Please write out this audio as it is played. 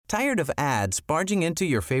Tired of ads barging into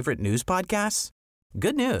your favorite news podcasts?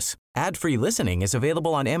 Good news. Ad-free listening is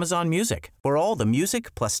available on Amazon Music for all the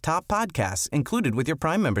music plus top podcasts included with your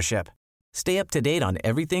Prime membership. Stay up to date on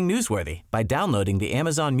everything newsworthy by downloading the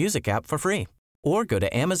Amazon Music app for free or go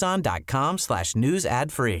to amazon.com/news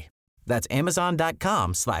ad free. That's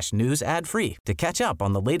amazon.com/news ad free to catch up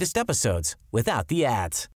on the latest episodes without the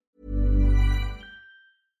ads.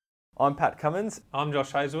 I'm Pat Cummins. I'm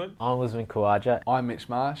Josh Hazelwood. I'm Lisman Khawaja. I'm Mitch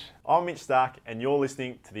Marsh. I'm Mitch Stark, and you're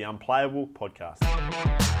listening to the Unplayable Podcast.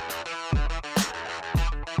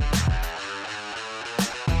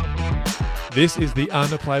 This is the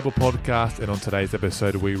Unplayable Podcast, and on today's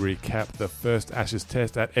episode we recap the first Ashes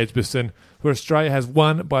Test at Edgbaston, where Australia has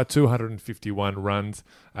won by 251 runs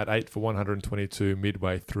at 8 for 122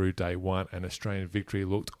 midway through day one. An Australian victory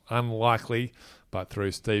looked unlikely, but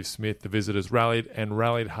through Steve Smith, the visitors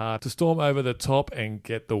rallied hard to storm over the top and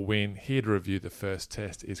get the win. Here to review the first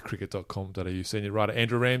test is cricket.com.au senior writer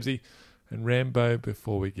Andrew Ramsey. And Rambo,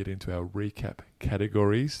 before we get into our recap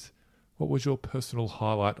categories, what was your personal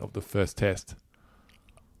highlight of the first test?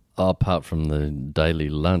 Apart from the daily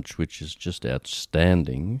lunch, which is just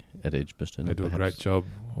outstanding at Edgbaston. They do a great job,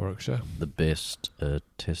 Warwickshire. The best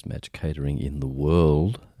test match catering in the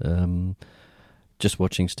world. Just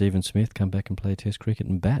watching Stephen Smith come back and play test cricket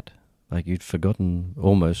and bat. Like you'd forgotten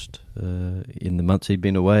almost in the months he'd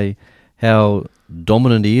been away how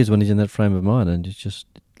dominant he is when he's in that frame of mind. And it's just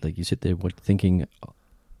like you sit there thinking,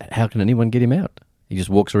 how can anyone get him out? He just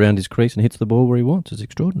walks around his crease and hits the ball where he wants. It's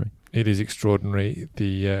extraordinary. It is extraordinary.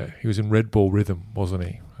 He was in red ball rhythm, wasn't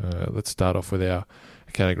he? Let's start off with our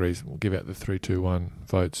categories. We'll give out the 3, 2, 1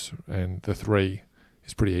 votes. And the 3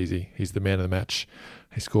 is pretty easy. He's the man of the match.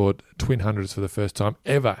 He scored twin hundreds for the first time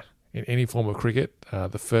ever in any form of cricket.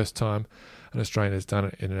 The first time an Australian has done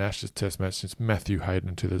it in an Ashes Test match since Matthew Hayden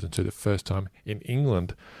in 2002. The first time in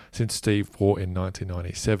England since Steve Waugh in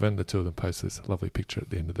 1997. The two of them posted this lovely picture at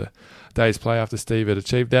the end of the day's play after Steve had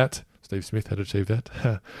achieved that. Steve Smith had achieved that.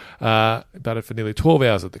 Batted for nearly 12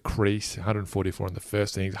 hours at the crease, 144 in the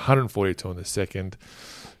first innings, 142 in the second.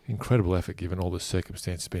 Incredible effort given all the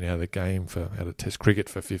circumstances, been out of the game, out of Test cricket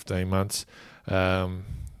for 15 months.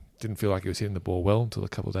 Didn't feel like he was hitting the ball well until a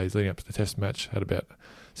couple of days leading up to the Test match. Had about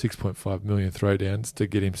 6.5 million throwdowns to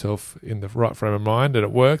get himself in the right frame of mind, and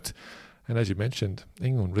it worked. And as you mentioned,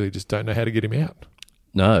 England really just don't know how to get him out.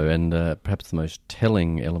 No, and perhaps the most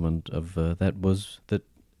telling element of that was that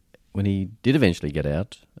when he did eventually get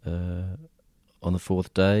out on the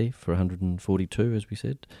fourth day for 142, as we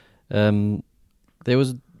said, there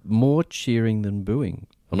was more cheering than booing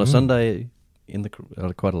on a Sunday in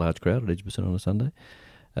quite a large crowd at Edgbaston on a Sunday.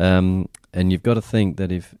 And you've got to think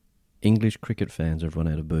that if English cricket fans have run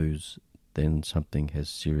out of booze, then something has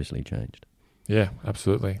seriously changed. Yeah,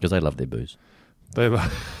 absolutely. Because they love their booze. They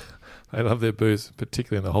love their booze,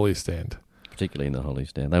 particularly in the Holly stand.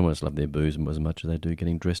 They almost love their booze as much as they do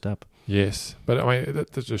getting dressed up. Yes, but I mean,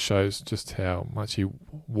 that just shows just how much he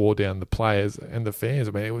wore down the players and the fans.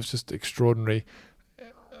 I mean, it was just extraordinary.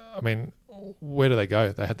 I mean, where do they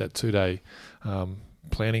go? They had that 2-day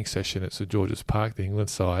planning session at St George's Park, the England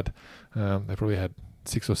side. They probably had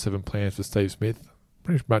 6 or 7 plans for Steve Smith.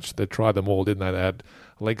 Pretty much they tried them all, didn't they? They had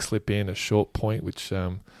a leg slip in, a short point, which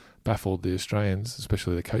baffled the Australians,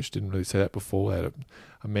 especially the coach didn't really say that before. They had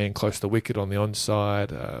a man close to the wicket on the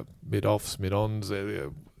onside, mid-offs, mid-ons,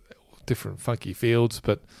 different funky fields,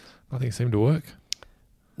 but nothing seemed to work.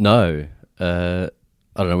 No. I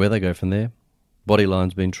don't know where they go from there. Body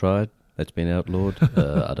line's been tried. That's been outlawed.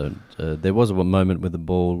 There was a moment with the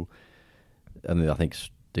ball, and I think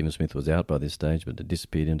Stephen Smith was out by this stage, but it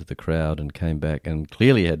disappeared into the crowd and came back, and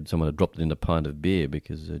clearly had someone had dropped it in a pint of beer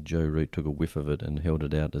because Joe Root took a whiff of it and held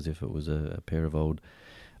it out as if it was a pair of old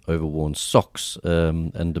overworn socks,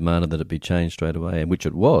 and demanded that it be changed straight away, and which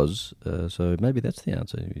it was. So maybe that's the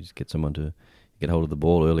answer. You just get someone to get hold of the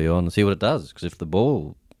ball early on and see what it does, because if the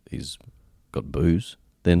ball is got booze,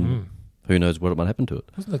 then who knows what might happen to it.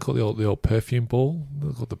 Wasn't that called the old perfume ball?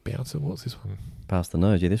 They called the bouncer. What's this one? Past the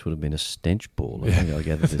nose. Yeah, this would have been a stench ball. I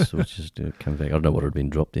gather this was just come back. I don't know what had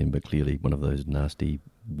been dropped in, but clearly one of those nasty,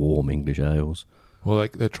 warm English ales. Well,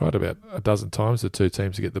 they tried about a dozen times, the two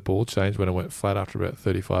teams, to get the ball changed when it went flat after about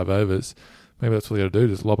 35 overs. Maybe that's what they got to do,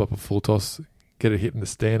 just lob up a full toss, get it hit in the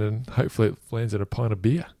stand, and hopefully it lands in a pint of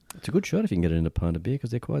beer. It's a good shot if you can get it in a pint of beer,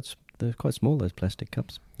 because they're quite small, those plastic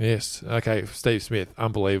cups. Yes. Okay, Steve Smith,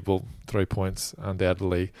 unbelievable 3 points,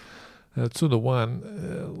 undoubtedly.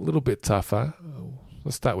 2-1, a little bit tougher.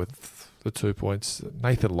 Let's start with the 2 points.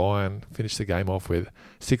 Nathan Lyon finished the game off with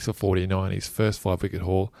 6 for 49, his first 5-wicket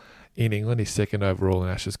haul in England. He's second overall in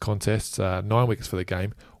Ashes contests, 9 wickets for the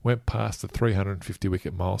game, went past the 350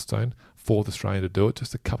 wicket milestone, fourth Australian to do it,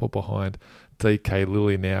 just a couple behind DK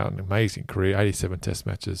Lilly now, an amazing career, 87 test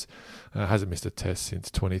matches, hasn't missed a test since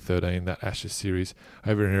 2013, that Ashes series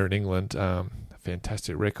over here in England,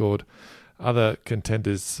 fantastic record. Other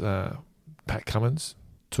contenders, Pat Cummins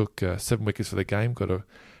took 7 wickets for the game, got a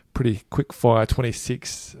pretty quick fire,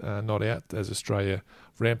 26 not out as Australia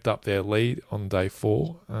ramped up their lead on day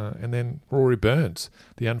 4. And then Rory Burns,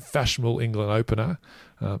 the unfashionable England opener.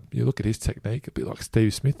 You look at his technique, a bit like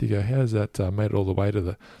Steve Smith. You go, how's that made it all the way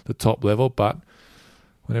to the top level? But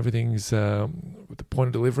when everything's with the point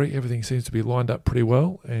of delivery, everything seems to be lined up pretty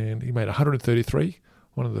well. And he made 133,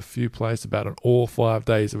 one of the few players to bat on all 5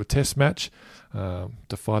 days of a test match.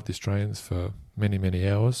 Defied the Australians for many, many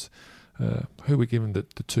hours. Who are we giving the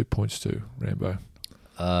 2 points to, Rambo?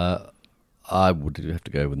 I would have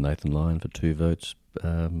to go with Nathan Lyon for 2 votes,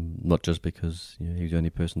 not just because he was the only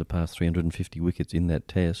person to pass 350 wickets in that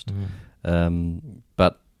test,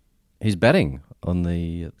 but his batting on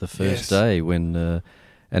the first day when,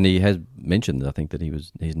 and he has mentioned, I think, that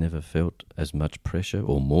he's never felt as much pressure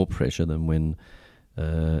or more pressure than when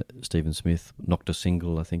Stephen Smith knocked a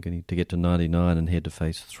single, I think, to get to 99 and had to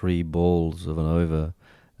face 3 balls of an over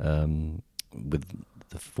with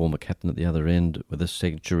the former captain at the other end, with a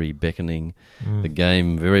century beckoning, the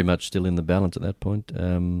game very much still in the balance at that point.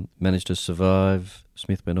 Managed to survive.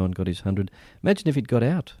 Smith went on, got his 100. Imagine if he'd got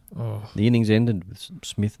out. The innings ended with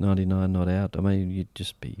Smith 99 not out. I mean, you'd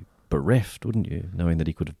just be bereft, wouldn't you, knowing that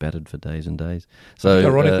he could have batted for days and days. So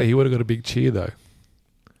ironically, he would have got a big cheer, though.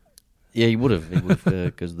 Yeah, he would have,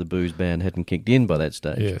 because the booze ban hadn't kicked in by that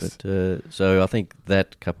stage. Yes. But so I think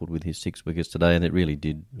that, coupled with his 6 wickets today, and it really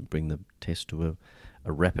did bring the test to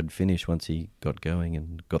a rapid finish once he got going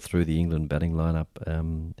and got through the England batting lineup.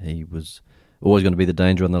 He was always going to be the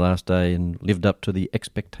danger on the last day and lived up to the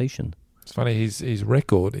expectation. It's funny, his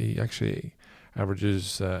record, he actually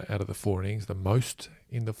averages out of the 4 innings the most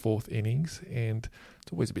in the 4th innings, and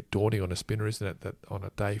it's always a bit daunting on a spinner, isn't it, that on a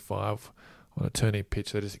day 5 on a turning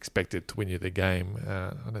pitch, they're just expected to win you the game.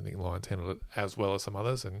 I don't think Lions handled it as well as some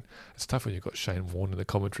others, and it's tough when you've got Shane Warne in the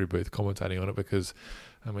commentary booth commentating on it, because,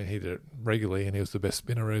 I mean, he did it regularly and he was the best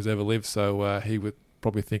spinner who's ever lived, so he would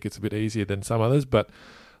probably think it's a bit easier than some others, but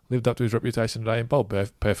lived up to his reputation today and bowled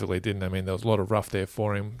perfectly, didn't. I mean, there was a lot of rough there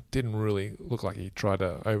for him. Didn't really look like he tried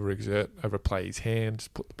to overplay his hand,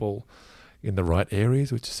 just put the ball in the right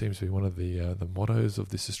areas, which seems to be one of the mottos of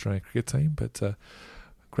this Australian cricket team, but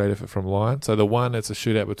great effort from Lyon. So it's a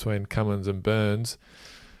shootout between Cummins and Burns.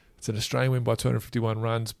 It's an Australian win by 251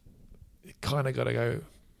 runs. You kind of got to go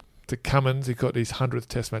to Cummins. He got his 100th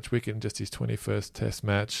test match wicket in just his 21st test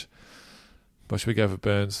match. But should we go for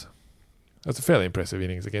Burns? That's a fairly impressive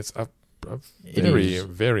innings against a very,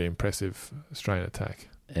 very impressive Australian attack.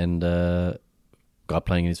 And guy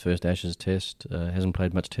playing in his first Ashes test, hasn't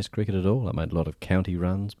played much test cricket at all. I made a lot of county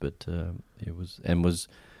runs, but was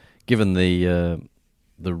given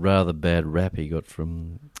the rather bad rap he got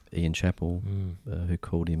from Ian Chappell, who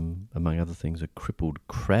called him, among other things, a crippled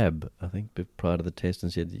crab, I think, prior to the test,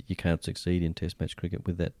 and said that you can't succeed in test match cricket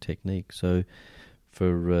with that technique. So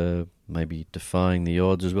for maybe defying the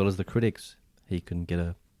odds as well as the critics, he can get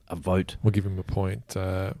a vote. We'll give him a point.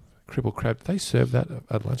 Crippled crab, did they serve that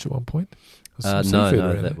at lunch at one point? No,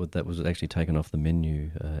 that was actually taken off the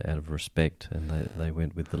menu out of respect, and they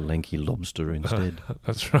went with the lanky lobster instead.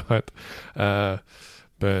 That's right.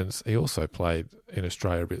 Burns, he also played in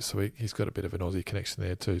Australia a bit, so he's got a bit of an Aussie connection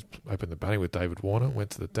there too. He's opened the batting with David Warner,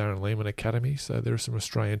 went to the Darren Lehman Academy, so there are some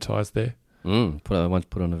Australian ties there. Once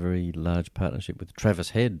put on a very large partnership with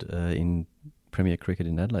Travis Head in Premier Cricket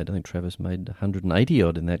in Adelaide. I think Travis made 180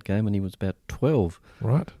 odd in that game, and he was about 12.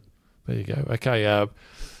 Right, there you go. Okay,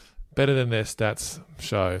 better than their stats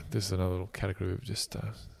show. This is another little category we've just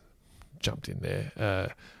jumped in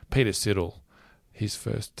there. Peter Siddle, his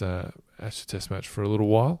first Ashes Test match for a little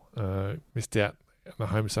while. Missed out on the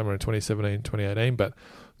home summer in 2017-2018, but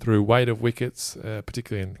through weight of wickets,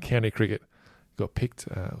 particularly in county cricket, got picked.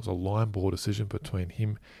 It was a line ball decision between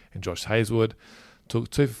him and Josh Hazlewood. Took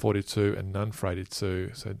 2 for 42 and none for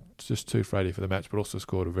 82, so just 2 for 80 for the match, but also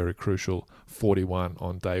scored a very crucial 41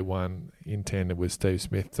 on day 1 in tandem with Steve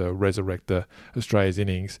Smith to resurrect Australia's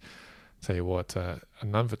innings. Tell you what, a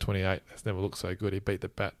none for 28 has never looked so good. He beat the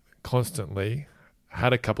bat constantly,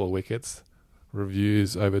 had a couple of wickets,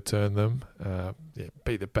 reviews overturned them,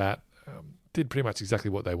 beat the bat, did pretty much exactly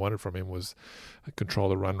what they wanted from him, was control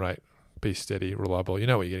the run rate, be steady, reliable. You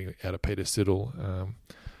know what you're getting out of Peter Siddle,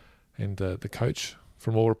 and the coach,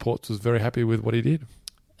 from all reports, was very happy with what he did.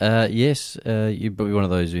 Yes, you'd be one of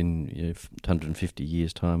those in 150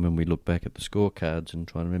 years' time when we look back at the scorecards and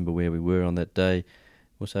try and remember where we were on that day.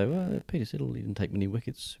 We'll say, well, Peter Siddle, he didn't take many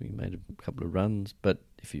wickets. He made a couple of runs. But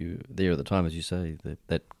if you there at the time, as you say,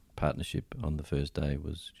 that partnership on the first day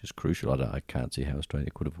was just crucial. I can't see how Australia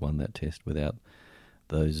could have won that test without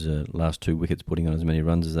those last 2 wickets putting on as many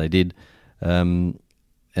runs as they did. And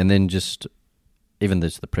then just, even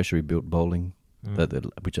there's the pressure he built bowling,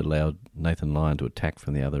 which allowed Nathan Lyon to attack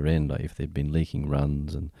from the other end. Like if there'd been leaking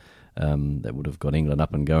runs, and that would have got England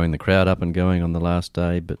up and going, the crowd up and going on the last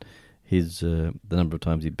day. But the number of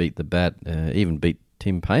times he beat the bat, even beat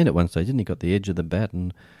Tim Payne at one stage, didn't he? Got the edge of the bat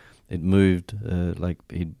and it moved like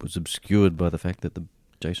he was obscured by the fact that the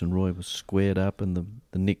Jason Roy was squared up and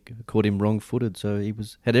the nick caught him wrong-footed, so he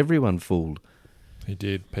had everyone fooled. He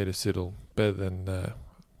did. Peter Siddle, better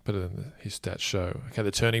than his stats show. Okay,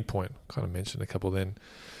 the turning point, kind of mentioned a couple then.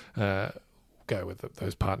 Go with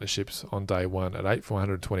those partnerships on day one at 8 for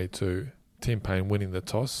 122. Tim Payne winning the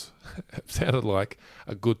toss. It sounded like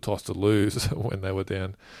a good toss to lose when they were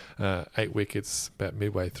down 8 wickets about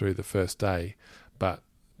midway through the first day. But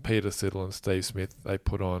Peter Siddle and Steve Smith, they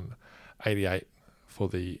put on 88 for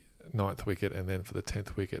the 9th wicket, and then for the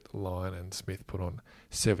 10th wicket, Lyon and Smith put on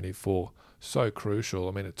 74. So crucial.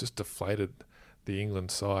 I mean, it just deflated the England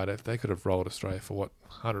side. If they could have rolled Australia for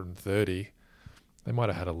 130, they might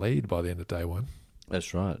have had a lead by the end of day one.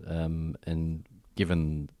 That's right. And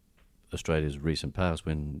given Australia's recent past,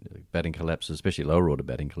 when batting collapses, especially lower order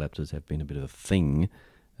batting collapses, have been a bit of a thing,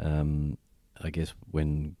 I guess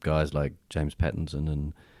when guys like James Pattinson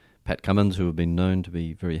and Pat Cummins, who have been known to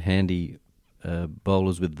be very handy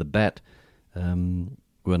bowlers with the bat,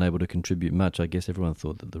 weren't able to contribute much. I guess everyone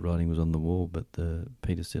thought that the writing was on the wall, but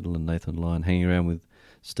Peter Siddle and Nathan Lyon hanging around with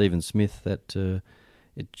Stephen Smith, that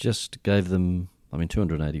it just gave them,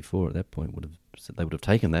 284 at that point they would have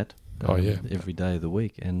taken that. Every day of the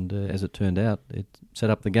week, and as it turned out, it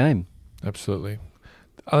set up the game. Absolutely.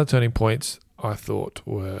 The other turning points I thought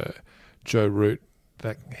were Joe Root,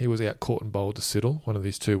 that he was out caught and bowled to Siddle, one of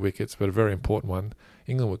his 2 wickets, but a very important one.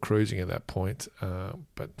 England were cruising at that point,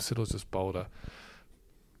 but Siddle's just bowled a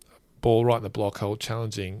ball right in the block hole,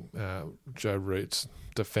 challenging Joe Root's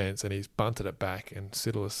defence, and he's bunted it back, and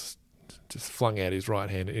Siddle has just flung out his right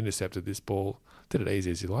hand and intercepted this ball. Did it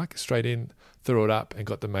easy as you like, straight in, threw it up and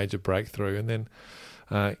got the major breakthrough. And then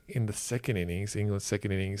in the second innings, England's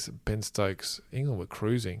second innings, Ben Stokes, England were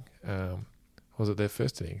cruising. Was it their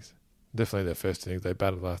first innings? Definitely their first innings. They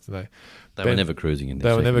batted last, didn't they? They were never cruising in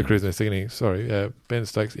their second innings. They were never cruising in their second innings. Sorry. Ben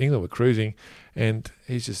Stokes, England were cruising, and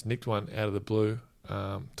he's just nicked one out of the blue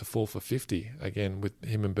to fall for 50. Again, with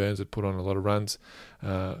him and Burns had put on a lot of runs,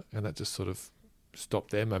 and that just sort of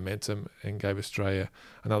stopped their momentum and gave Australia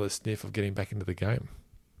another sniff of getting back into the game.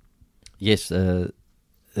 Yes,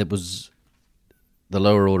 it was the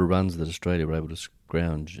lower order runs that Australia were able to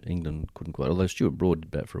scrounge. England couldn't quite, although Stuart Broad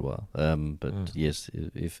did bat for a while. Yes,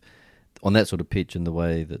 if on that sort of pitch and the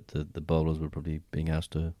way that the bowlers were probably being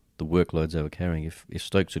asked to, the workloads they were carrying, if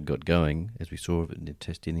Stokes had got going, as we saw in the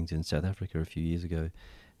test innings in South Africa a few years ago,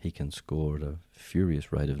 he can score at a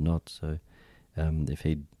furious rate of knots. So if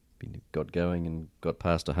he'd got going and got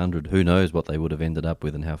past 100, who knows what they would have ended up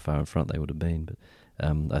with and how far in front they would have been. But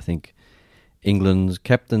I think England's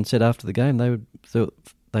captain said after the game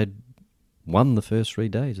they'd won the first 3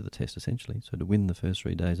 days of the test, essentially. So to win the first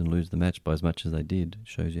 3 days and lose the match by as much as they did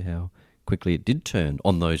shows you how quickly it did turn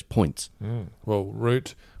on those points. Well,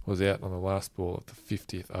 Root was out on the last ball of the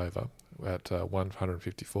 50th over at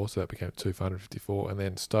 154, so that became 2 for 154. And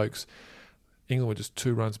then Stokes, England were just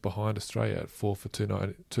 2 runs behind Australia at 4 for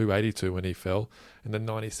 282 when he fell. In the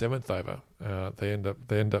 97th over, they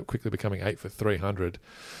end up quickly becoming 8 for 300.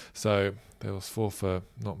 So there was 4 for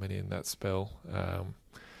not many in that spell.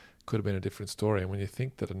 Could have been a different story. And when you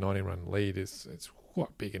think that a 90-run lead it's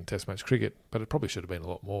quite big in Test match cricket, but it probably should have been a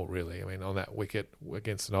lot more, really. I mean, on that wicket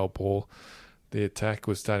against an old ball, the attack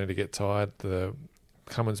was starting to get tired. The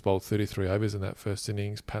Cummins bowled 33 overs in that first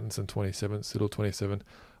innings. Pattinson 27, Siddle 27.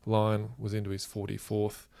 Lyon was into his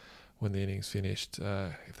 44th when the innings finished.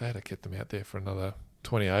 If they had kept them out there for another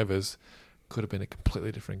 20 overs, could have been a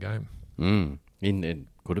completely different game. It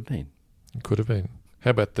could have been. It could have been.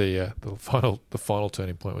 How about the final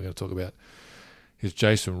turning point we're going to talk about is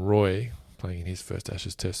Jason Roy playing in his first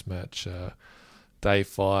Ashes Test match. Day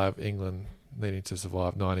 5, England needing to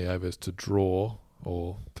survive 90 overs to draw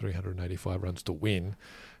or 385 runs to win.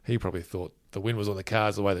 He probably thought the win was on the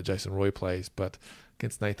cards the way that Jason Roy plays, but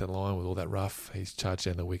against Nathan Lyon with all that rough, he's charged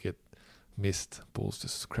down the wicket, missed, balls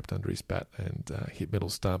just crept under his bat and hit middle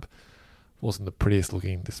stump. Wasn't the prettiest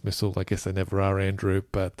looking dismissal. I guess they never are, Andrew,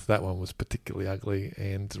 but that one was particularly ugly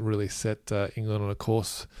and really set England on a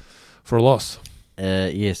course for a loss.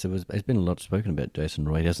 Yes, there's been a lot spoken about Jason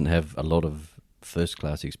Roy. He doesn't have a lot of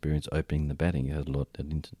first-class experience opening the batting. He had a lot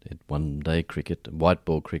at one-day cricket, white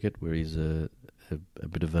ball cricket, where he's a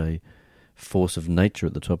bit of a force of nature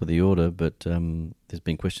at the top of the order, but there's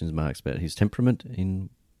been question marks about his temperament in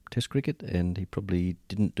Test cricket, and he probably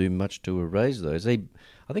didn't do much to erase those. I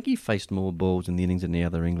think he faced more balls in the innings than the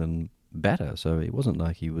other England batter, so it wasn't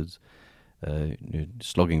like he was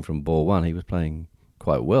slogging from ball one. He was playing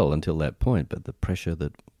quite well until that point, but the pressure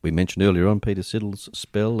that we mentioned earlier on, Peter Siddle's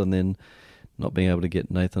spell, and then not being able to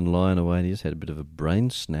get Nathan Lyon away, and he just had a bit of a brain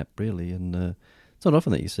snap, really, and it's not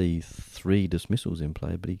often that you see 3 dismissals in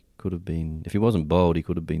play, but he could have been, if he wasn't bowled, he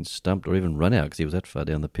could have been stumped or even run out because he was that far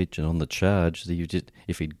down the pitch and on the charge. So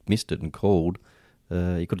if he'd missed it and called,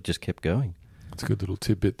 he could have just kept going. That's a good little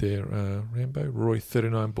tidbit there, Rambo. Roy,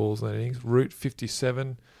 39 balls in that innings. Root,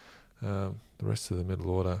 57. The rest of the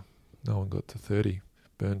middle order, no one got to 30.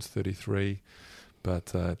 Burns, 33.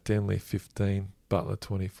 But Denley, 15. Butler,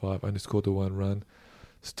 25. Only scored the 1 run.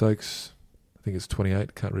 Stokes, I think it's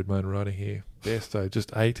 28. Can't read my own writing here. Bairstow,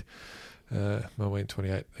 just 8. Moeen,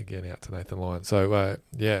 28. Again, out to Nathan Lyon. So,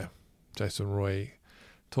 Jason Roy,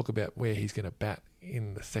 talk about where he's going to bat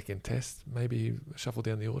in the second test. Maybe shuffle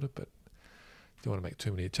down the order, but don't want to make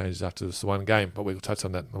too many changes after this one game, but we'll touch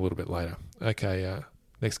on that a little bit later. Okay,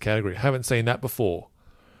 next category. Haven't seen that before.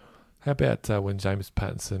 How about when James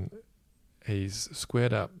Pattinson, he's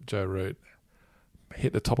squared up Joe Root,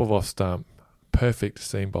 hit the top of off stump, perfect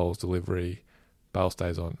seam bowls delivery, bail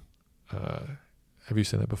stays on. Have you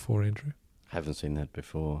seen that before, Andrew? Haven't seen that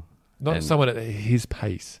before. Not someone at his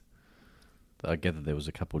pace. I gather there was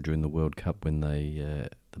a couple during the World Cup when the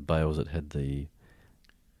bails that had the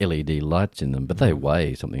LED lights in them, but they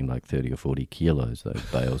weigh something like 30 or 40 kilos, those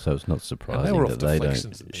bails, so it's not surprising they were that off they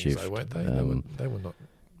deflections don't and shift. things, though, weren't they? They were not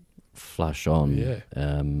flush on.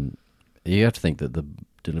 Yeah. You have to think that the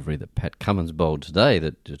delivery that Pat Cummins bowled today,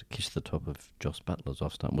 that to kiss the top of Joss Butler's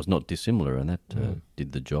off stump, was not dissimilar, and that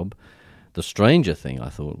did the job. The stranger thing, I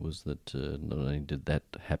thought, was that not only did that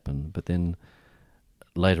happen, but then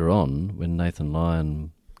later on, when Nathan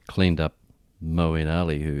Lyon cleaned up Moeen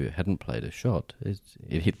Ali, who hadn't played a shot, it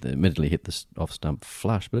immediately hit the off-stump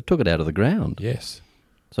flush, but it took it out of the ground. Yes.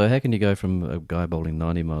 So how can you go from a guy bowling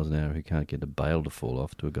 90 miles an hour who can't get a bail to fall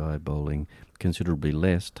off to a guy bowling considerably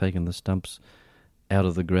less, taking the stumps out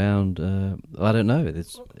of the ground? I don't know.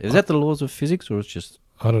 Is that the laws of physics, or it's just...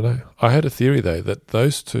 I don't know. I had a theory, though, that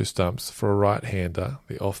those 2 stumps for a right-hander,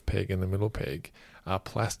 the off peg and the middle peg, are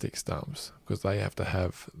plastic stumps because they have to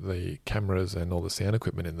have the cameras and all the sound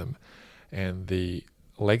equipment in them. And the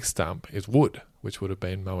leg stump is wood, which would have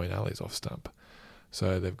been Moeen Ali's off stump.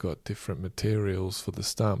 So they've got different materials for the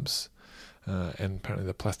stumps. And apparently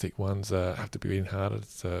the plastic ones have to be in harder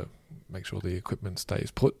to make sure the equipment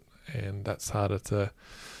stays put. And that's harder to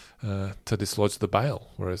dislodge the bail,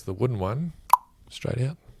 whereas the wooden one... straight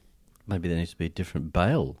out. Maybe there needs to be a different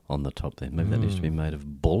bail on the top then. Maybe that needs to be made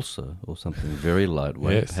of balsa or something very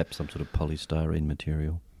lightweight, perhaps some sort of polystyrene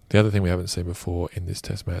material. The other thing we haven't seen before in this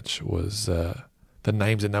test match was the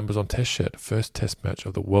names and numbers on test shirt. First test match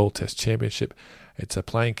of the World Test Championship. It's a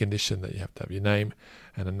playing condition that you have to have your name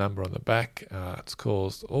and a number on the back. It's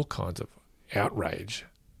caused all kinds of outrage.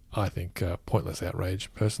 I think pointless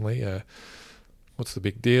outrage, personally. What's the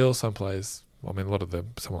big deal? Some players... I mean, a lot of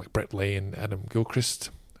them, someone like Brett Lee and Adam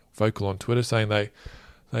Gilchrist, vocal on Twitter saying they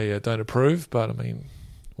don't approve. But, I mean,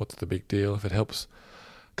 what's the big deal? If it helps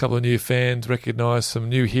a couple of new fans recognise some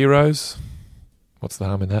new heroes, what's the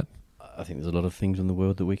harm in that? I think there's a lot of things in the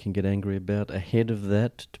world that we can get angry about ahead of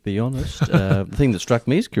that, to be honest. The thing that struck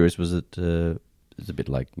me as curious was that it's a bit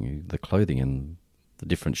like the clothing and the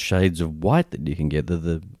different shades of white that you can get.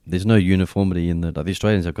 There's no uniformity in the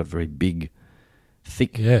Australians have got very big...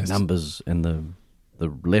 thick numbers, and the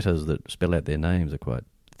letters that spell out their names are quite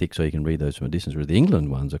thick, so you can read those from a distance. Whereas the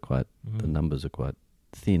England ones are quite, the numbers are quite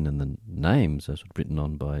thin, and the names are sort of written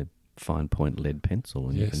on by fine point lead pencil,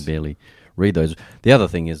 and you can barely read those. The other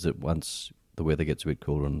thing is that once the weather gets a bit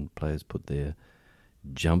cooler and players put their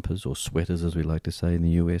jumpers or sweaters, as we like to say in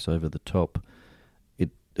the US, over the top,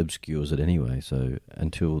 it obscures it anyway. So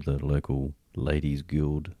until the local ladies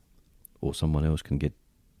guild or someone else can get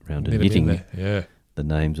around to knitting the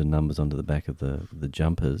names and numbers onto the back of the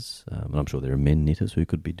jumpers, and I'm sure there are men knitters who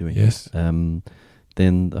could be doing this,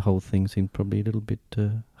 then the whole thing seemed probably a little bit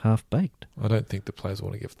half-baked. I don't think the players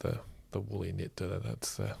want to give the woolly knit to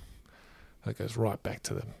that. That goes right back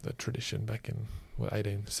to the tradition back in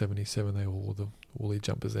 1877. They all wore the woolly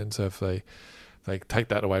jumpers then, so if they they take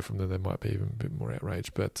that away from them, they might be even a bit more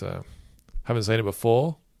outraged. But haven't seen it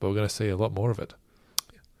before, but we're going to see a lot more of it.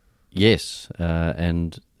 Yes,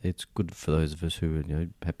 and it's good for those of us who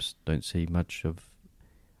perhaps don't see much of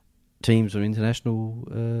teams or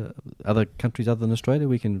international other countries other than Australia.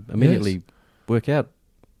 We can immediately work out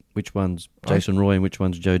which one's Jason Roy and which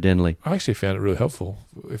one's Joe Denley. I actually found it really helpful.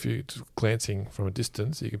 If you're just glancing from a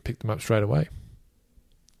distance, you can pick them up straight away.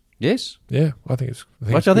 Yes. Yeah, I think it's...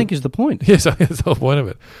 Which I think is the point. Yes, I think that's the whole point of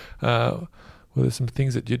it. Were there some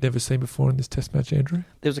things that you'd never seen before in this test match, Andrew?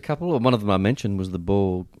 There was a couple. One of them I mentioned was the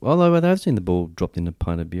ball. Although I've seen the ball dropped in a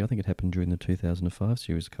pint of beer. I think it happened during the 2005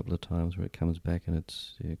 series a couple of times where it comes back and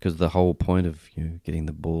it's... Because the whole point of getting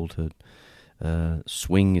the ball to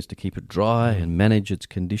swing is to keep it dry and manage its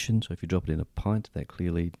condition. So if you drop it in a pint, that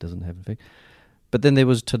clearly doesn't have an effect. But then there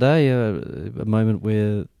was today a moment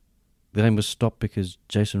where the game was stopped because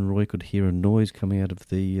Jason Roy could hear a noise coming out of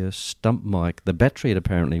the stump mic. The battery,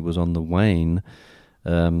 apparently, was on the wane,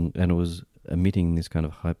 and it was emitting this kind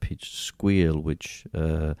of high-pitched squeal, which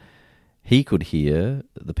he could hear.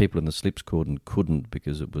 The people in the slips cordon couldn't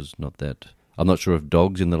because it was not that... I'm not sure if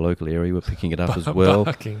dogs in the local area were picking it up as well,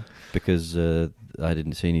 barking. Because I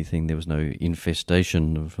didn't see anything. There was no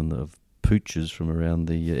infestation of pooches from around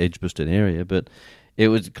the Edgbaston area, but... It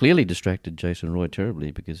was clearly distracted Jason Roy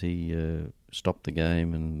terribly because he stopped the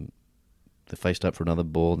game and they faced up for another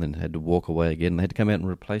ball and then had to walk away again. They had to come out and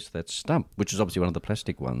replace that stump, which is obviously one of the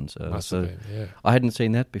plastic ones. Must have been, yeah. I hadn't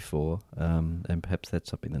seen that before, and perhaps that's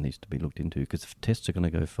something that needs to be looked into because if tests are going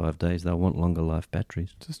to go 5 days, they'll want longer life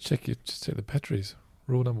batteries. Just check the batteries.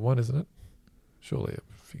 Rule number 1, isn't it? Surely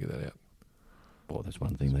I'll figure that out. Well, that's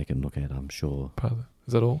one thing they can look at, I'm sure.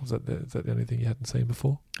 Is that all? Is that the only thing you hadn't seen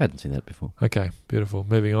before? I hadn't seen that before. Okay, beautiful.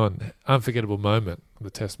 Moving on. Unforgettable moment of the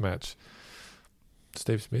test match.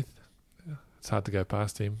 Steve Smith. It's hard to go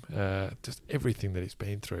past him. Just everything that he's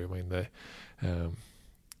been through. I mean,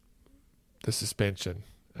 the suspension,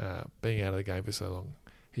 being out of the game for so long.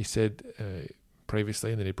 He said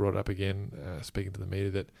previously, and then he brought it up again, speaking to the media,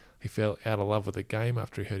 that he fell out of love with the game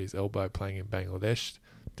after he hurt his elbow playing in Bangladesh.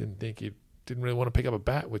 Didn't really want to pick up a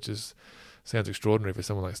bat, which sounds extraordinary for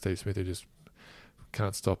someone like Steve Smith who just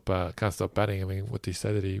can't stop batting. I mean, what did he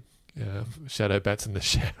say, that he shadow bats in the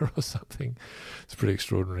shower or something? It's pretty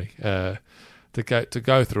extraordinary. To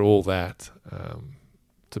go through all that,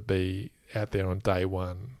 to be out there on day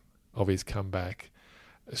one of his comeback,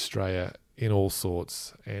 Australia in all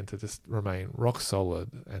sorts, and to just remain rock solid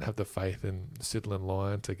and have the faith in Siddle and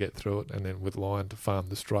Lyon to get through it, and then with Lyon to farm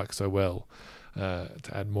the strike so well,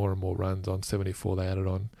 to add more and more runs on 74 they added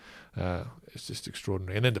on. It's just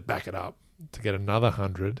extraordinary. And then to back it up, to get another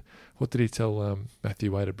 100. What did he tell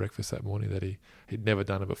Matthew Wade at breakfast that morning? That he'd never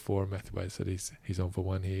done it before, and Matthew Wade said he's on for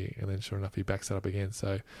one here, and then sure enough he backs it up again.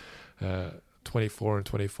 So 24 and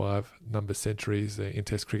 25 number centuries in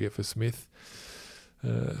Test cricket for Smith.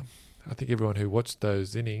 I think everyone who watched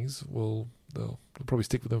those innings they'll probably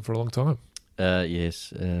stick with them for a long time.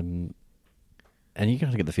 Yes, and you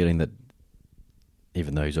kind of get the feeling that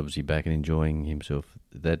even though he's obviously back and enjoying himself,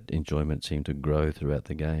 that enjoyment seemed to grow throughout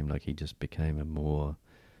the game. Like he just became a more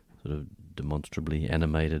sort of demonstrably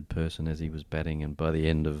animated person as he was batting, and by the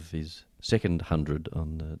end of his second 100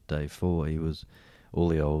 on day 4, he was all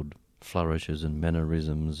the old flourishes and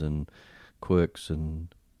mannerisms and quirks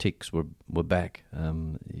and ticks were back.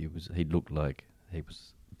 He looked like he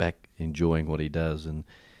was back enjoying what he does, and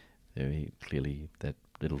clearly that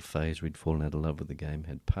little phase where he'd fallen out of love with the game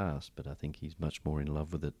had passed, but I think he's much more in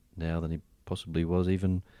love with it now than he possibly was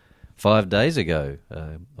even 5 days ago,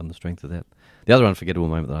 on the strength of that. The other unforgettable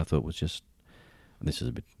moment that I thought was just, and this is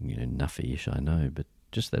a bit nuffy-ish, I know, but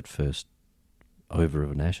just that first over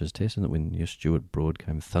of an Ashes test, and when Stuart Broad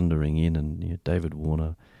came thundering in, and David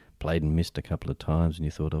Warner played and missed a couple of times, and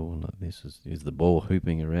you thought, oh, well, this is the ball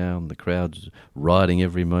hooping around, the crowd's riding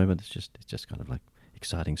every moment. It's just kind of like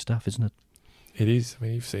exciting stuff, isn't it? It is. I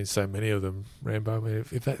mean, you've seen so many of them, Rambo. I mean,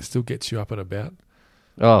 if that still gets you up and about,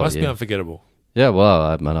 it must be unforgettable. Yeah, well,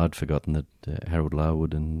 I'd forgotten that Harold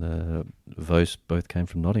Larwood and Vose both came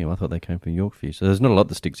from Nottingham. I thought they came from Yorkview. So there's not a lot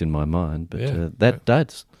that sticks in my mind, but that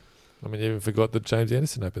does. I mean, you even forgot that James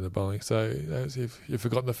Anderson opened the bowling, so you've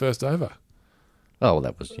forgotten the first over. Oh, well,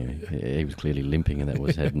 that was, he was clearly limping, and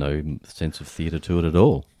that had no sense of theatre to it at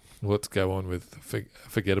all. Let's go on with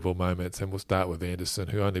forgettable moments, and we'll start with Anderson,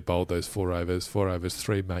 who only bowled those 4 overs,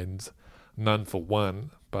 3 maidens, none for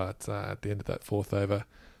 1, but at the end of that 4th over,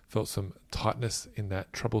 felt some tightness in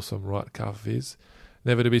that troublesome right calf of his.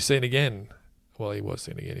 Never to be seen again. Well, he was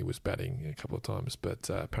seen again. He was batting a couple of times, but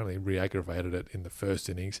apparently re-aggravated it in the first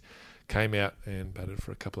innings. Came out and batted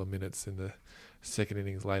for a couple of minutes in the second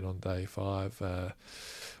innings late on day 5.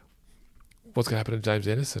 What's going to happen to James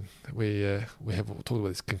Anderson? We'll talk about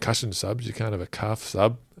this concussion subs. You can't have a calf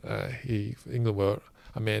sub. England were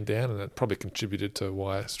a man down, and that probably contributed to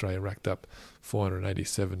why Australia racked up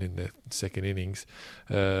 487 in their second innings.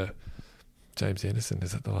 James Anderson,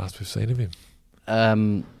 is that the last we've seen of him? I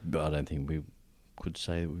don't think we could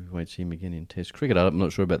say that we won't see him again in Test cricket. I'm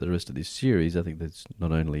not sure about the rest of this series. I think that's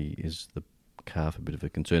not only is the calf a bit of a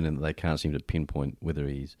concern, and they can't seem to pinpoint whether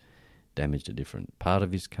he's damaged a different part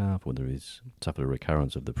of his calf, whether he's suffered a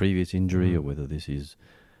recurrence of the previous injury, or whether this is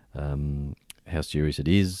how serious it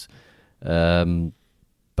is.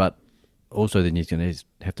 But also then he's going to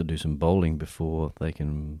have to do some bowling before they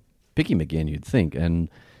can pick him again, you'd think. And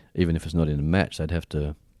even if it's not in a match, they'd have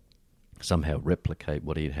to somehow replicate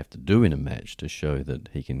what he'd have to do in a match to show that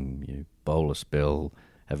he can bowl a spell,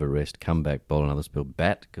 have a rest, come back, bowl another spell,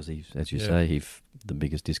 bat, because as you say, the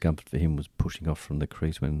biggest discomfort for him was pushing off from the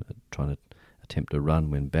crease when trying to attempt a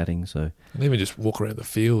run when batting. So, and even just walk around the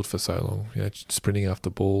field for so long, sprinting after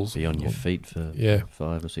balls. Be on your feet for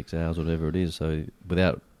 5 or 6 hours, whatever it is. So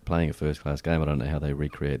without playing a first-class game, I don't know how they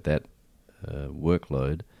recreate that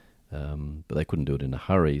workload, but they couldn't do it in a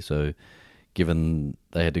hurry. So given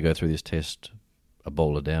they had to go through this test a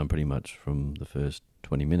bowler down pretty much from the first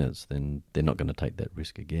 20 minutes, then they're not going to take that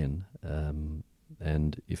risk again.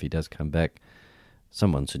 And if he does come back,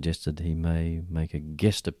 someone suggested he may make a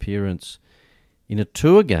guest appearance in a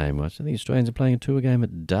tour game. I think Australians are playing a tour game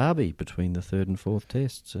at Derby between the third and fourth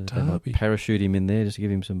tests. They might parachute him in there just to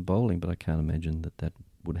give him some bowling, but I can't imagine that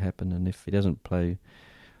would happen. And if he doesn't play...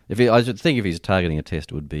 I think if he's targeting a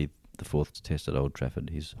test, it would be the fourth test at Old Trafford,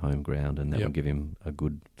 his home ground, and that would give him a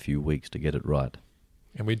good few weeks to get it right.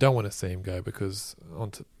 And we don't want to see him go because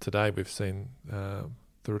today we've seen the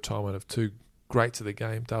retirement of two greats of the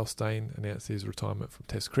game. Dale Steyn announced his retirement from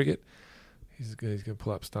Test cricket. He's going to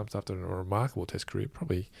pull up stumps after a remarkable Test career,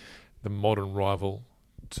 probably the modern rival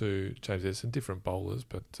to James Anderson. Different bowlers,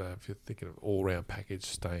 but if you're thinking of all-round package,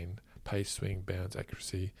 Steyn, pace, swing, bounce,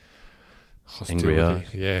 accuracy, hostility. Angry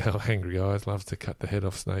eyes. Yeah, angry eyes, loves to cut the head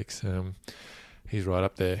off snakes. He's right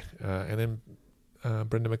up there. And then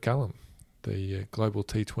Brendan McCullum, the global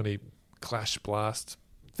T20 clash blast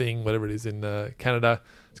thing, whatever it is in Canada.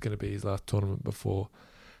 It's going to be his last tournament before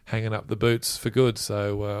hanging up the boots for good.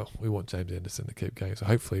 So we want James Anderson to keep going. So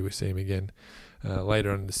hopefully we see him again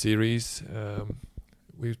later on in the series.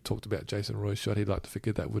 We've talked about Jason Roy's shot. He'd like to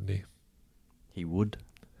forget that, wouldn't he? He would.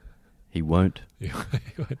 He won't.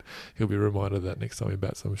 He'll be reminded of that next time he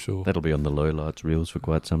bats, I'm sure. That'll be on the lowlights reels for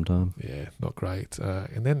quite some time. Yeah, not great.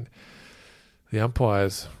 And then the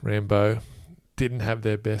umpires, Rambo, didn't have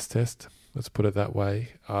their best test. Let's put it that way.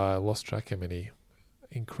 I lost track how many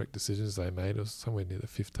incorrect decisions they made. It was somewhere near the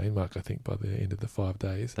 15 mark, I think, by the end of the 5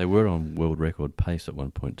 days. They were on world record pace at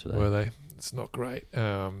one point today. Were they? It's not great.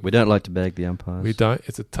 We don't like to bag the umpires. We don't.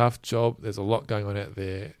 It's a tough job. There's a lot going on out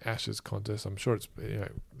there. Ashes contest. I'm sure it's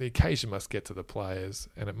the occasion must get to the players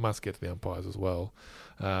and it must get to the umpires as well.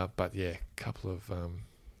 But yeah, a couple of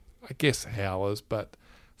I guess howlers. But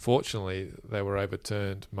fortunately, they were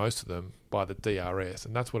overturned, most of them, by the DRS,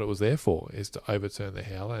 and that's what it was there for, is to overturn the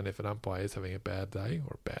howler. And if an umpire is having a bad day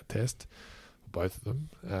or a bad test, both of them,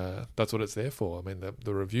 that's what it's there for. I mean,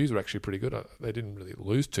 the reviews were actually pretty good. They didn't really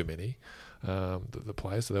lose too many, the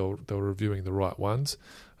players, so they were reviewing the right ones.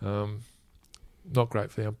 Not great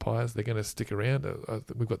for the umpires. They're going to stick around.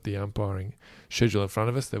 We've got the umpiring schedule in front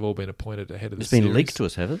of us. They've all been appointed ahead of the series. It's been leaked to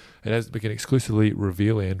us, have it? It has. We can exclusively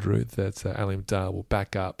reveal, Andrew, that Alim Dar will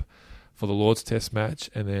back up for the Lord's Test match,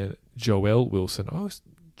 and then Joel Wilson.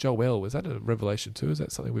 Joel, was that a revelation too? Is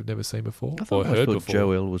that something we've never seen before I thought before?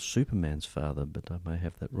 Joel was Superman's father, but I may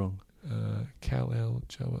have that wrong. Kal-El,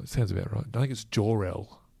 Joel. It sounds about right. I think it's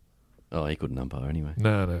Jor-El. Oh, he couldn't umpire anyway.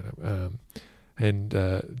 No. And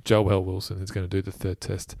Joel Wilson is going to do the third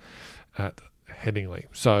test at Headingley.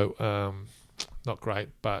 So, not great,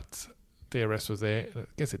 but DRS was there. I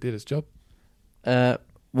guess it did its job.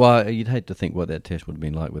 Well, you'd hate to think what that test would have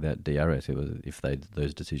been like without DRS. It was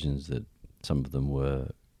those decisions that some of them were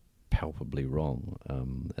palpably wrong,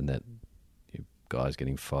 and that guys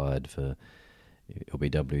getting fired for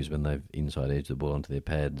LBWs when they've inside edged the ball onto their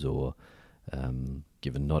pads, or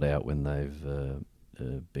given not out when they've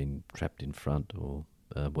been trapped in front, or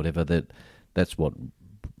whatever. That's what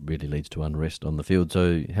really leads to unrest on the field.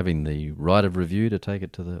 So having the right of review to take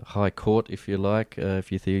it to the High Court, if you like,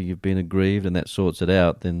 if you think you've been aggrieved and that sorts it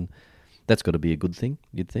out, then that's got to be a good thing,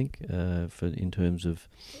 you'd think, in terms of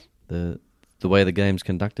the way the game's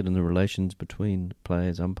conducted and the relations between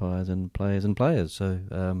players, umpires, and players. So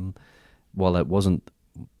while that wasn't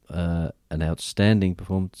an outstanding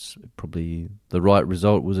performance. Probably the right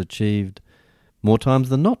result was achieved more times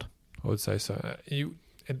than not. I would say so. It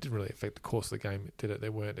didn't really affect the course of the game, did it?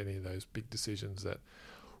 There weren't any of those big decisions that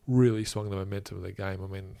really swung the momentum of the game. I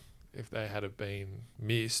mean, if they had have been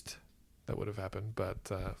missed, that would have happened.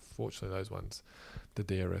 But fortunately, those ones, the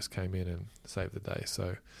DRS came in and saved the day.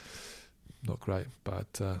 So not great.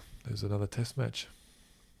 But there's another test match.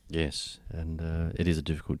 Yes, and it is a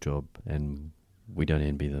difficult job, and we don't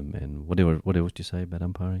envy them. And what else do you say about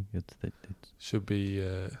umpiring? It's should be,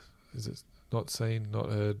 is it not seen, not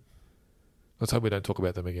heard? Let's hope we don't talk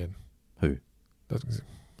about them again. Who? That's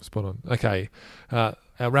spot on. Okay, our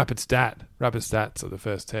rapid stats of the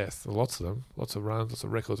first test. Lots of them, lots of runs, lots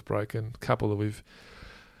of records broken. A couple that we've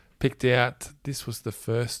picked out. This was the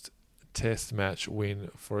first test match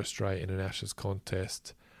win for Australia in an Ashes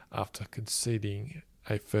contest after conceding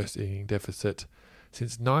a first inning deficit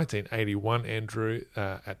since 1981, Andrew,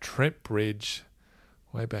 at Trent Bridge,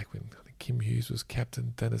 way back when I think Kim Hughes was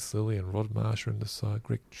captain, Dennis Lilly and Rod Marsh were in the side,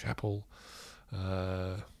 Greg Chappell.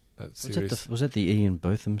 That series was that the Ian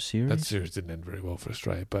Botham series? That series didn't end very well for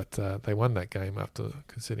Australia, but they won that game after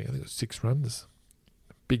conceding, I think it was 6 runs.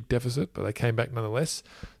 Big deficit, but they came back nonetheless.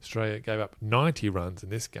 Australia gave up 90 runs in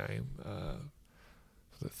this game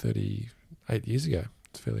 38 years ago.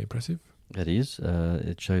 It's fairly impressive. It is.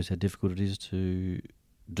 It shows how difficult it is to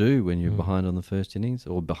do when you're behind on the first innings,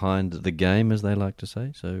 or behind the game, as they like to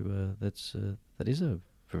say. So that is a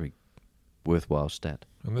very worthwhile stat.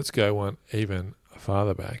 And let's go one even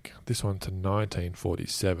farther back. This one to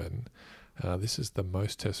 1947. This is the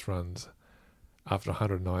most test runs after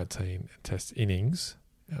 119 test innings.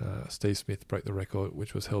 Steve Smith broke the record,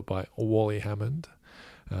 which was held by Wally Hammond,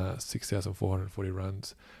 6,440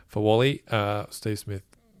 runs. For Wally, Steve Smith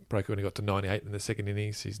broke it when he got to 98 in the second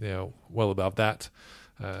innings. He's now well above that.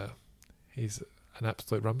 He's an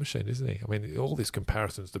absolute run machine, isn't he? I mean, all these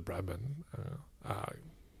comparisons to Bradman,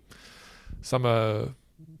 some are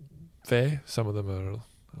fair, some of them are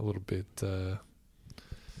a little bit,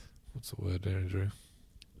 what's the word, Andrew?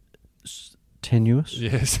 Tenuous?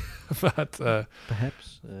 Yes, but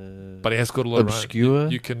perhaps. But he has got a lot obscure. of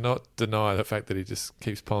runs. You cannot deny the fact that he just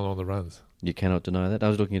keeps piling on the runs. You cannot deny that. I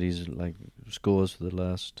was looking at his scores for the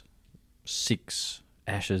last 6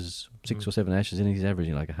 Ashes, 6 or 7 Ashes, and he's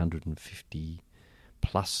averaging 150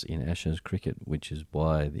 plus in Ashes cricket, which is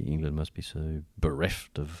why the England must be so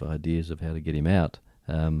bereft of ideas of how to get him out.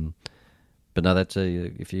 But no, that's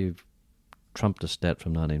if you've trumped a stat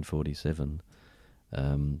from 1947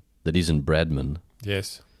 that isn't Bradman.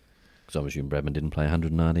 Yes. Because I'm assuming Bradman didn't play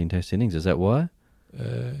 119 test innings. Is that why?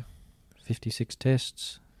 56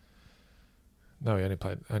 tests. No, he only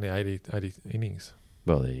played 80 innings.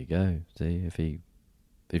 Well, there you go. See,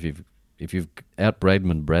 if you've out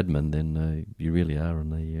Bradman, then you really are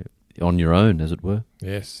on your own, as it were.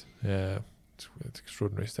 Yes, yeah, it's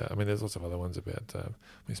extraordinary stat. I mean, there's lots of other ones about.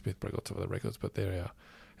 Smith broke lots of other records, but they're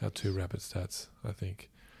our 2 rapid stats, I think.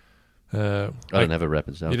 I don't have a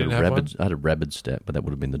rapid stat. You didn't have one? I had a rabid stat, but that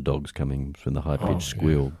would have been the dogs coming from the high-pitched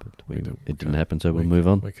squeal. Yeah. But it didn't happen, so we'll move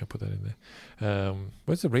on. We can put that in there.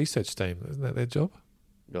 Where's the research team? Isn't that their job?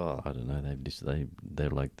 Oh, I don't know. They're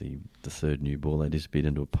like the third new ball. They disappeared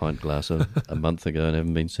into a pint glass a month ago and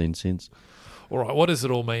haven't been seen since. All right, what does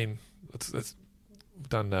it all mean? Let's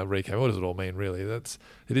done recap. What does it all mean, really? It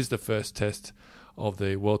is the first test of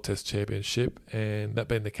the World Test Championship, and that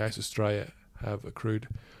being the case, Australia have accrued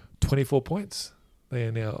 24 points. They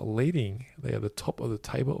are now leading. They are the top of the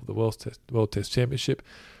table of the World Test Championship.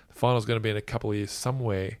 The final is going to be in a couple of years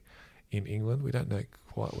somewhere in England. We don't know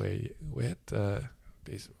quite where yet.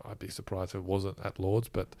 I'd be surprised if it wasn't at Lord's,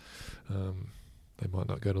 but they might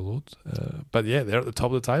not go to Lord's. But yeah, they're at the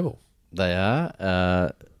top of the table. They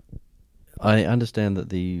are. I understand that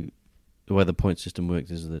the way the point system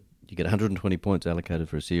works is that you get 120 points allocated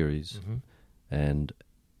for a series, and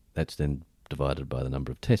that's then divided by the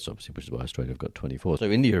number of tests, obviously, which is why Australia have got 24. So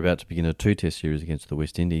India are about to begin a 2-test series against the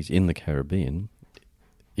West Indies in the Caribbean.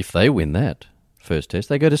 If they win that first test,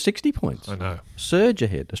 they go to 60 points. I know. Surge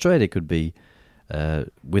ahead. Australia could be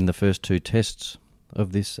win the first 2 tests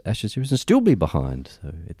of this Ashes series and still be behind.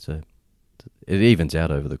 So it evens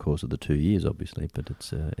out over the course of the 2 years, obviously, but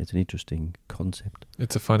it's an interesting concept.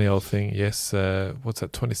 It's a funny old thing. Yes, what's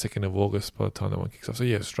that? 22nd of August by the time that one kicks off. So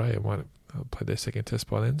yeah, Australia might have played their second test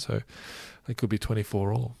by then, so they could be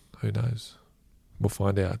 24 all. Who knows? We'll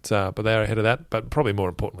find out. But they are ahead of that. But probably more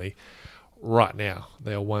importantly, right now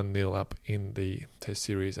they are 1-0 up in the Test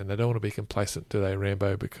series, and they don't want to be complacent, do they,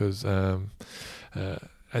 Rambo? Because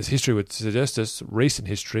as history would suggest us, recent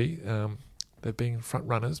history, they've been front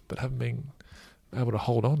runners, but haven't been able to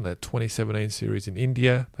hold on. That 2017 series in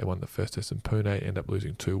India, they won the first test in Pune, ended up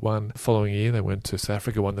losing 2-1. The following year, they went to South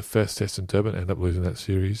Africa, won the first test in Durban, ended up losing that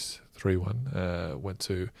series 3-1. Went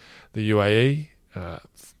to the UAE,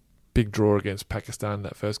 big draw against Pakistan in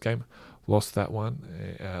that first game, lost that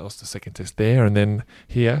one, lost the second test there, and then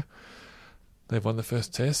here they've won the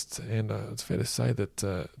first test, and it's fair to say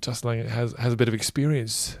that Justin Langer has a bit of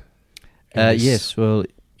experience. Yes, well,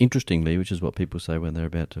 interestingly, which is what people say when they're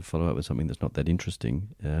about to follow up with something that's not that interesting,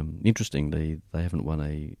 interestingly, they haven't won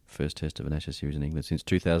a first test of an Ashes series in England since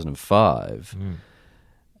 2005,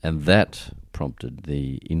 and that prompted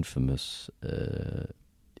the infamous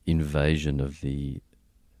invasion of the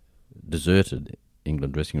deserted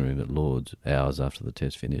England dressing room at Lord's hours after the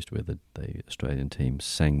test finished, where the Australian team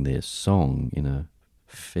sang their song in a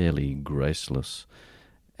fairly graceless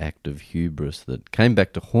act of hubris that came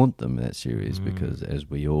back to haunt them in that series, because, as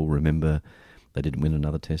we all remember, they didn't win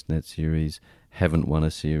another test in that series, haven't won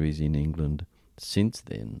a series in England since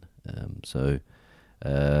then. So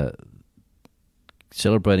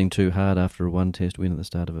celebrating too hard after a one-test win at the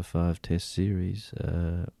start of a 5-test series,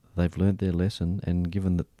 they've learnt their lesson, and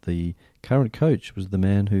given that the current coach was the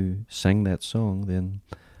man who sang that song, then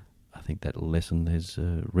I think that lesson has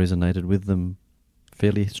resonated with them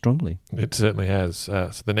fairly strongly. It certainly has.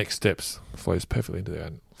 So the next steps flows perfectly into their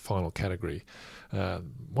final category.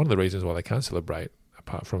 One of the reasons why they can't celebrate,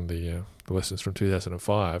 apart from the lessons from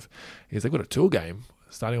 2005, is they've got a tour game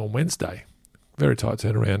starting on Wednesday. Very tight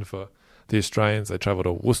turnaround for the Australians. They travel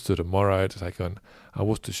to Worcester tomorrow to take on a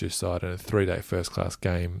Worcestershire side in a 3-day first-class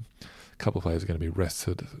game. A couple of players are going to be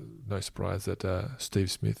rested. No surprise that Steve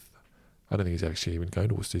Smith, I don't think he's actually even going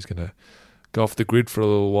to Worcester. He's going to go off the grid for a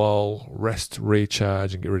little while, rest,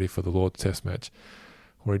 recharge, and get ready for the Lord's Test match,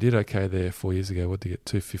 where he did okay there 4 years ago. What did he get?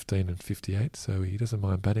 215 and 58, so he doesn't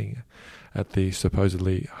mind batting at the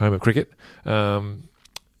supposedly home of cricket. They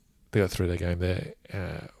got a 3-day game there.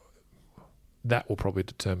 That will probably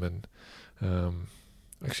determine...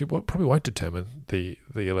 actually, what probably won't determine the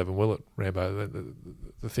 11, will it, Rambo?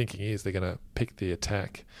 The thinking is they're going to pick the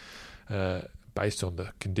attack based on the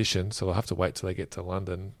conditions, so they'll have to wait till they get to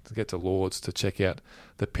London, to get to Lord's, to check out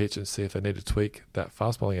the pitch and see if they need to tweak that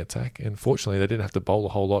fast bowling attack. And fortunately, they didn't have to bowl a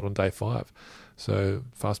whole lot on day 5, so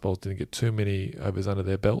fast bowlers didn't get too many overs under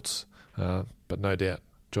their belts. But no doubt,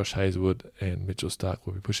 Josh Hazlewood and Mitchell Starc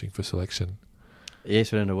will be pushing for selection.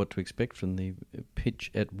 Yes, I don't know what to expect from the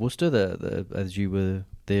pitch at Worcester. As you were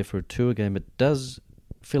there for a tour game, it does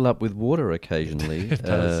fill up with water occasionally. It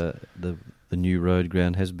does. The new road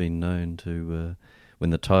ground has been known to, when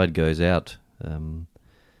the tide goes out, sometimes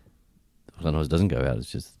it doesn't go out,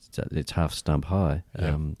 it's half stump high.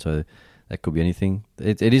 Yeah. So that could be anything.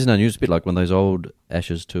 It is an unusual, bit like one of those old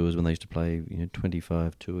Ashes tours when they used to play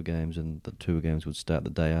 25 tour games, and the tour games would start the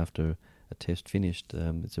day after a test finished.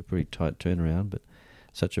 It's a pretty tight turnaround, but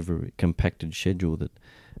such a very compacted schedule that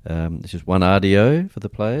it's just one RDO for the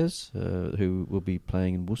players who will be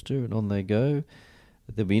playing in Worcester, and on they go.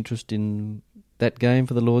 There'll be interest in that game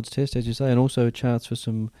for the Lord's Test, as you say, and also a chance for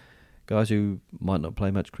some guys who might not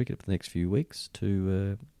play much cricket for the next few weeks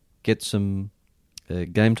to get some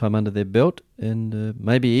game time under their belt and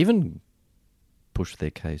maybe even push their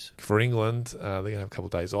case. For England, they're going to have a couple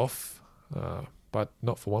of days off, but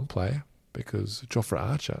not for one player, because Jofra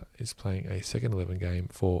Archer is playing a second 11 game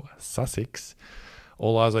for Sussex.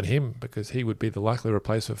 All eyes on him, because he would be the likely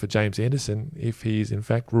replacement for James Anderson if he is in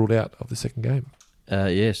fact ruled out of the second game.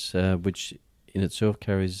 Yes, which in itself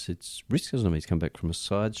carries its risks, doesn't it? He's come back from a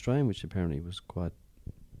side strain, which apparently was quite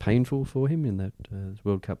painful for him in that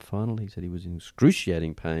World Cup final. He said he was in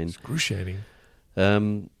excruciating pain. Excruciating.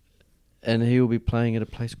 And he will be playing at a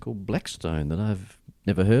place called Blackstone that I've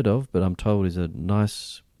never heard of, but I'm told is a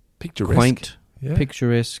nice, quaint,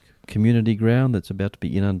 picturesque community ground that's about to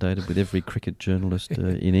be inundated with every cricket journalist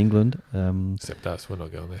in England. Except us, we're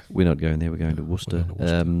not going there. We're not going there, we're going to Worcester.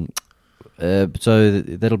 So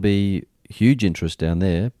that'll be huge interest down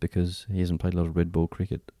there, because he hasn't played a lot of red ball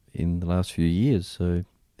cricket in the last few years. So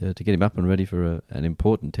to get him up and ready for an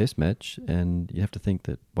important test match, and you have to think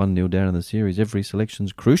that 1-0 down in the series, every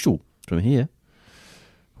selection's crucial from here.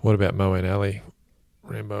 What about Moeen Ali?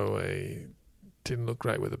 Rambo didn't look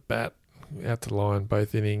great with a bat, out to line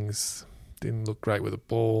both innings, didn't look great with a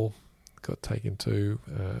ball, got taken to.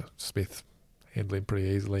 Smith handled him pretty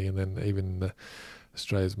easily, and then even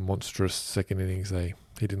Australia's monstrous second innings, he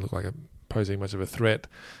didn't look like posing much of a threat.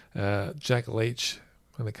 Jack Leach,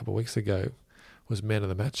 only a couple of weeks ago, was man of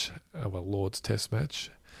the match of a Lord's Test match.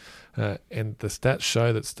 And the stats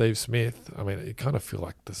show that Steve Smith, I mean, you kind of feel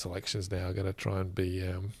like the selections now are going to try and be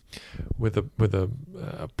with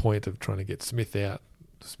a point of trying to get Smith out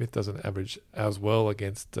Smith doesn't average as well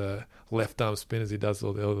against left-arm spin as he does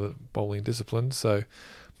all the other bowling disciplines. So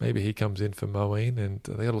maybe he comes in for Moeen, and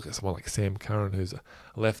they got to look at someone like Sam Curran, who's a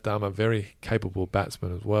left-arm, a very capable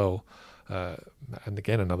batsman as well. And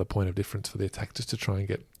again, another point of difference for the attack, just to try and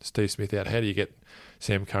get Steve Smith out. How do you get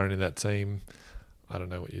Sam Curran in that team? I don't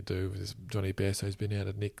know what you do. There's Johnny Bairstow's been out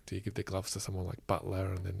of nick. Do you give the gloves to someone like Butler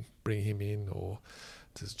and then bring him in, or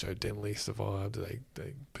does Joe Denley survive? Do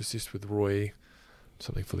they persist with Roy?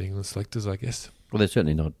 Something for the England selectors, I guess. Well, they're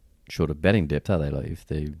certainly not short of batting depth, are they? Like if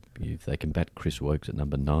they can bat Chris Woakes at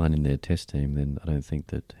number 9 in their Test team, then I don't think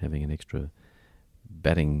that having an extra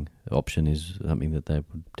batting option is something that they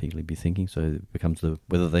would particularly be thinking. So it becomes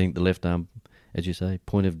whether they think the left arm, as you say,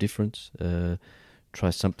 point of difference. Try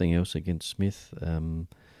something else against Smith. The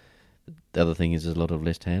other thing is there's a lot of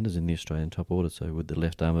left-handers in the Australian top order, so would the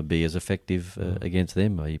left armour be as effective against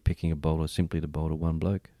them? Are you picking a bowler simply to bowl to one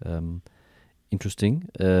bloke? Interesting.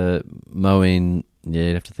 Moeen,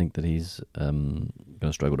 you'd have to think that he's going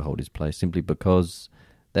to struggle to hold his place simply because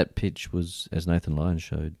that pitch was, as Nathan Lyons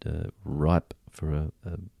showed, ripe for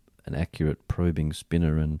an accurate probing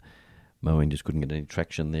spinner, and Moeen just couldn't get any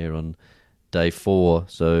traction there on day 4.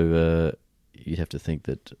 So you'd have to think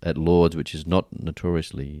that at Lords, which is not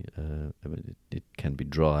notoriously, it can be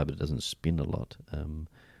dry, but it doesn't spin a lot,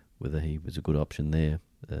 whether he was a good option there.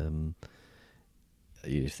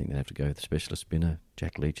 You just think they have to go with a specialist spinner.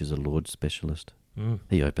 Jack Leach is a Lords specialist.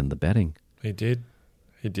 He opened the batting. He did.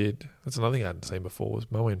 That's another thing I hadn't seen before, was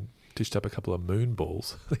Moeen dished up a couple of moon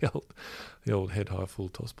balls, the old head high full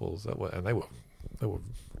toss balls, and they were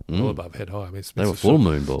well above head high. I mean, they were full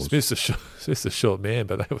moon balls. Smith's a short man,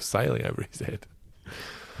 but they were sailing over his head.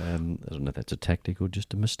 I don't know if that's a tactic or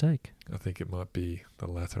just a mistake. I think it might be the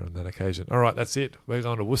latter on that occasion. All right, that's it. We're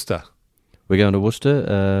going to Worcester. We're going to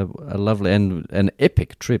Worcester. A lovely and an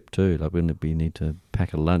epic trip too. Like we need to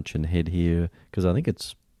pack a lunch and head here because I think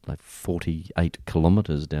it's like 48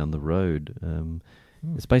 kilometres down the road.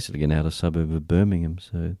 It's basically an outer suburb of Birmingham,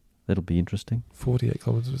 so that'll be interesting. 48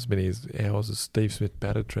 kilometres, as many hours as Steve Smith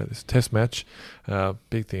batted throughout this Test match.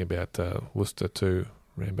 Big thing about Worcester too,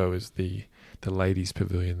 Rambo, is the ladies'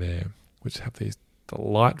 pavilion there, which have these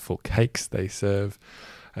delightful cakes they serve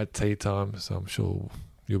at tea time. So I'm sure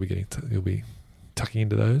you'll be tucking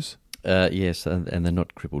into those. Yes, and they're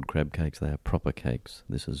not crippled crab cakes; they are proper cakes.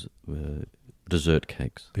 This is dessert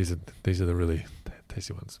cakes. These are the really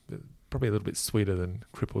tasty ones. Probably a little bit sweeter than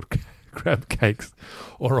crippled crab cakes.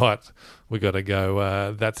 All right, we got to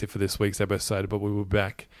go. That's it for this week's episode, but we will be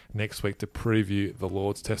back next week to preview the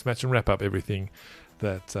Lord's Test match and wrap up everything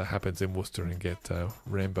that happens in Worcester and get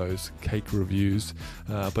Rambo's cake reviews.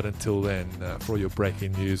 But until then, for all your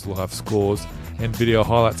breaking news, live scores and video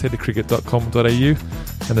highlights, head to cricket.com.au and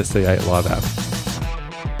the C8 Live app.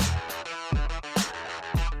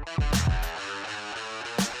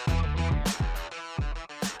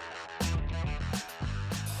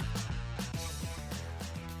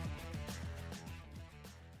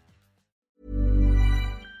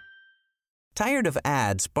 Tired of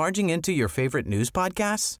ads barging into your favorite news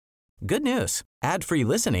podcasts? Good news. Ad-free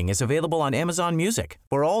listening is available on Amazon Music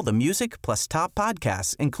for all the music plus top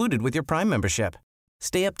podcasts included with your Prime membership.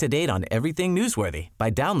 Stay up to date on everything newsworthy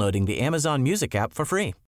by downloading the Amazon Music app for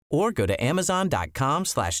free or go to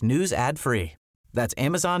amazon.com/news ad free. That's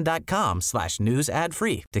amazon.com/news ad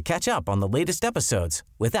free to catch up on the latest episodes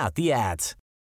without the ads.